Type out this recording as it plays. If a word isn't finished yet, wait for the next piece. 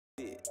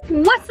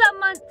What's up,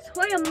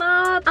 Montoya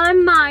Mob?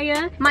 I'm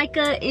Maya.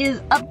 Micah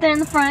is up there in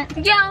the front.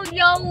 Yo. I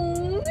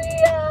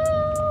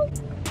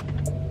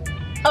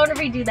want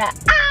to redo that.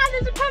 Ah,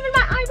 there's a pen in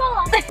my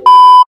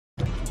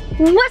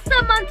eyeball. What's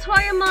up,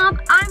 Montoya Mob?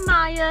 I'm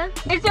Maya.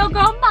 It's your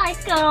girl,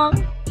 Micah.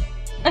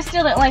 I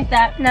still don't like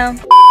that. No.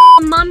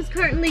 Mom's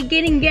currently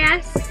getting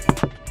gas.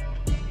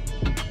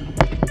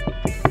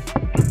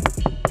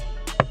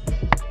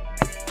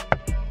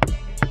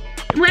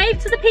 Wave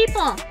to the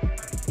people.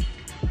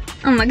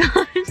 Oh my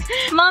gosh.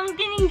 Mom's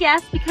getting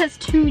gas because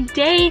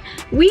today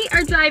we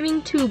are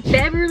driving to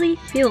Beverly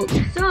Hills.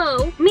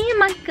 So me and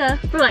Micah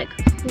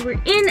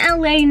we're in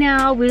LA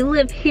now, we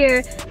live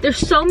here. There's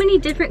so many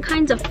different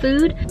kinds of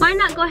food. Why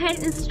not go ahead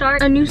and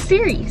start a new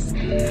series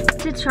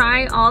to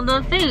try all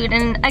the food?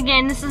 And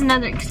again, this is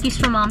another excuse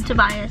for Mom to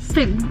buy us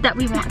food that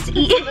we want to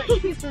eat.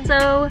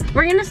 So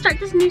we're gonna start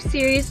this new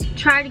series,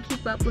 try to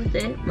keep up with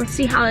it. Let's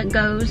see how it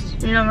goes.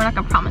 You know, we're not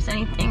gonna promise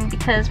anything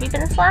because we've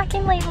been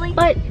slacking lately.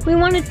 But we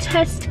want to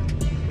test,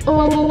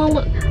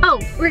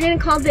 we're gonna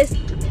call this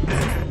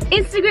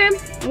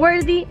Instagram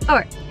worthy,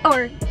 or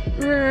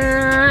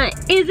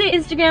is it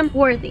Instagram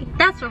worthy?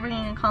 That's what we're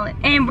gonna call it.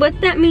 And what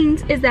that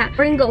means is that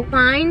we're gonna go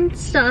find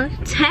stuff,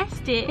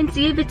 test it, and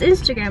see if it's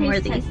Instagram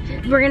worthy.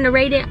 We're gonna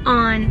rate it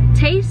on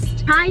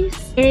taste,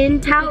 price,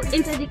 and how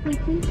aesthetically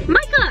pleasing.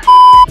 Micah!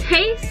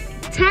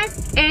 Taste,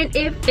 test, and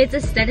if it's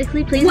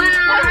aesthetically pleasing for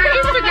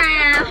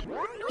Instagram.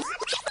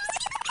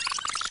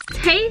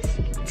 Taste,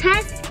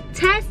 test.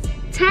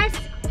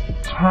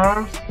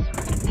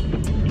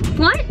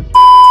 What?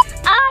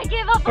 I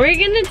give up. We're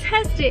gonna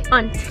test it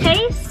on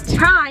taste,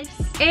 price,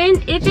 and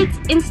if it's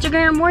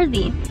Instagram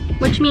worthy,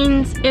 which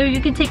means you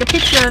can take a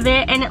picture of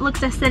it and it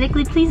looks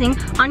aesthetically pleasing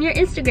on your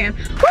Instagram.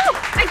 Woo!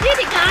 I did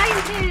it,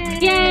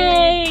 guys!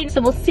 Yay!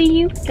 So we'll see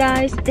you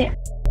guys there.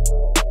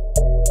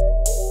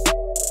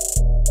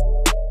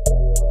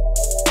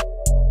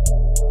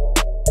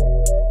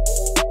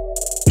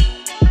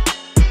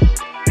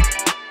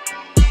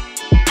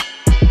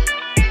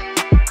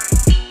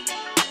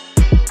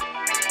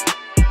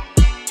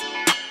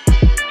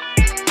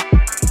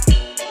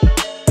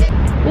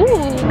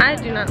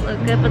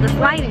 Look good, but the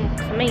lighting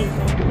looks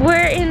amazing.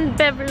 We're in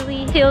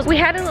Beverly Hills. We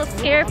had a little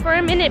scare for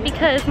a minute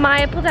because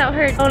Maya pulled out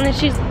her phone and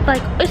she's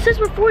like, it says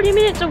we're 40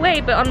 minutes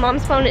away, but on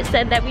Mom's phone it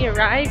said that we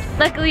arrived.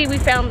 Luckily we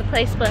found the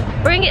place, but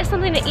we're gonna get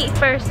something to eat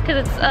first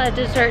because it's a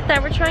dessert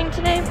that we're trying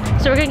today.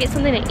 So we're gonna get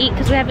something to eat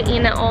because we haven't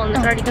eaten at all and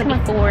it's already gonna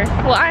be 4.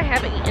 Well, I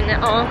haven't eaten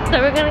at all. So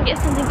we're gonna get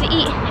something to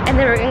eat and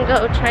then we're gonna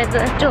go try the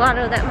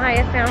gelato that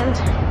Maya found.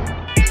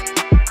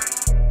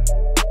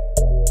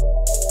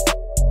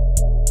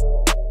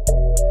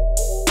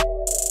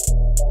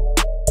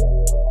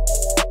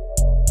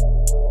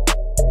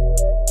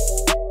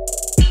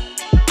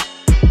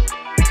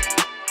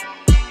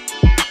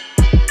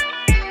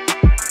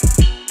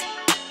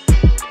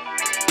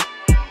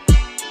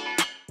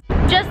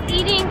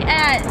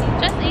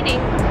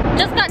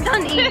 Just got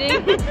done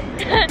eating the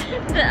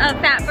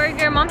fat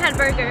burger. Mom had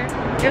burger.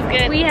 It was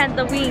good. We had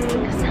the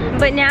wings.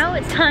 But now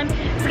it's time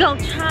to go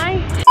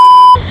try.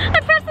 I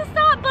pressed the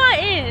stop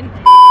button.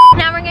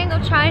 Now we're gonna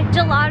go try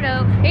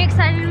gelato. Are you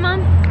excited,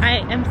 Mom? I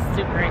am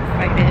super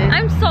excited.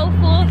 I'm so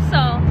full,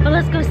 but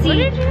let's go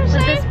see what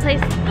this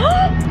place.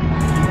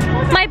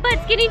 My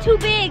butt's getting too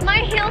big. My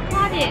heel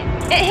caught it.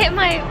 It hit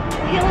my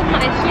heel of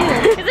my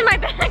shoe. It's in my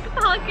back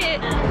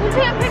pocket. We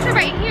take a picture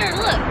right here.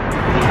 Look.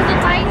 The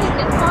lighting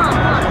is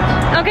on.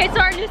 Okay, so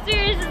our new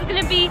series is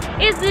gonna be,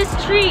 is this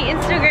tree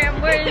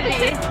Instagram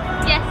worthy?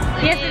 Yes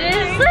it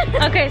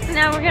is. Okay, so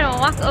now we're gonna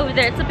walk over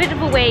there. It's a bit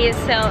of a ways,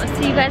 so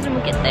see you guys when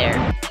we get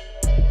there.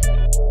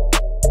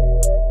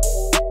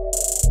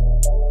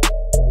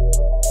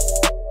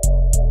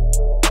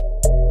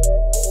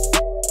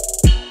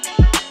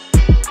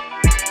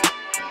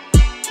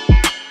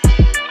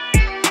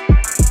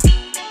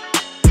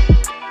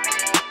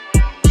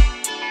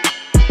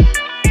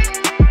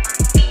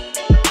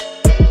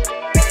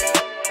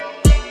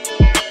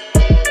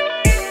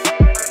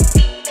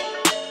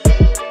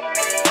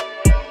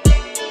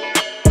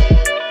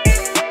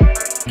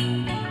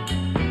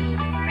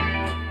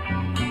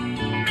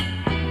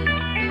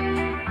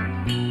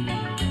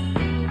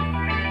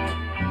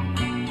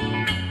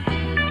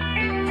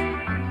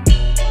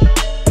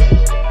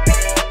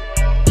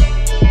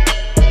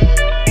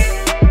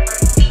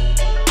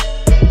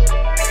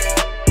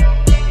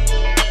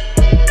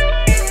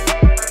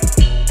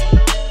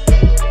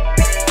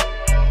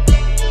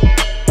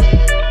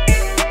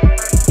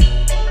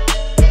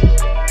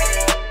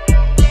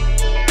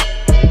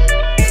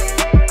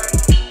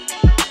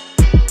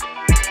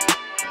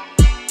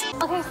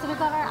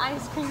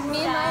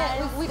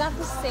 We got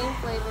the same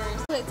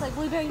flavors. It's like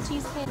blueberry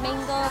cheesecake,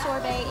 mango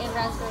sorbet, and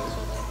raspberry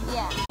sorbet.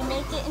 Yeah. We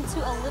make it into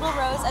a little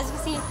rose. As you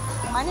can see,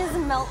 mine is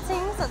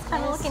melting, so it's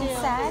kind of looking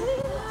sad.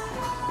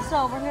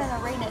 So we're gonna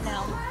rate it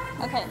now.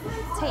 Okay,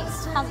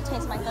 taste. How's it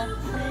taste, Micah?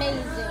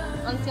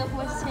 Amazing. On a scale from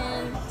 1 to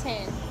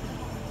 10,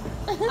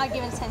 10. I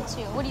give it a 10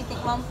 too. What do you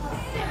think, Mom?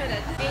 Give it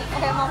an 8.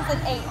 Okay, Mom said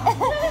 8. What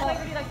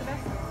flavor do you like the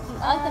best?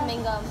 I like the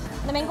mango.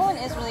 The mango one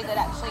is really good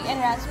actually, and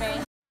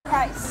raspberry.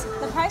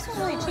 The price was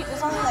really cheap. It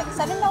was only like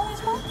 $7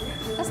 more.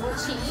 That's not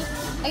cheap.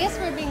 I guess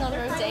we're being on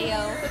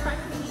Rodeo.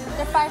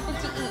 They're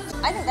 $5.50 each.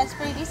 I think that's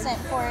pretty decent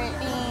for it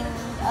being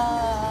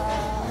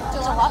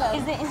gelato.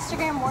 Is it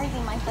Instagram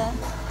worthy, Micah?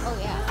 Oh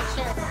yeah, for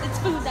sure. It's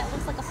food that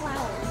looks like a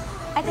flower.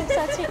 I think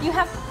so too. You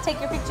have to take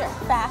your picture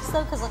fast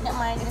though, because look at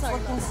mine. It's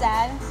looking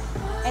sad.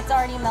 It's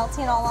already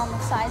melting all on the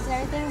sides and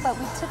everything, but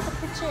we took the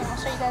picture and I'll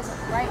show you guys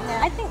right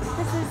now. I think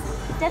this is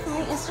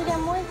definitely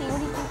Instagram worthy.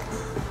 What do you think?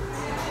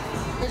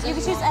 You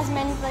can choose as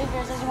many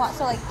flavors as you want,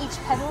 so like each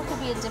petal could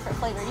be a different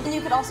flavor. And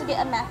you could also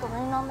get a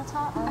macaroon on the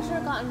top. I should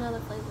have gotten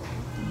another flavor.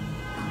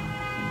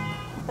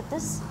 But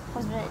this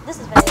is very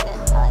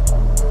good. I like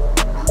it.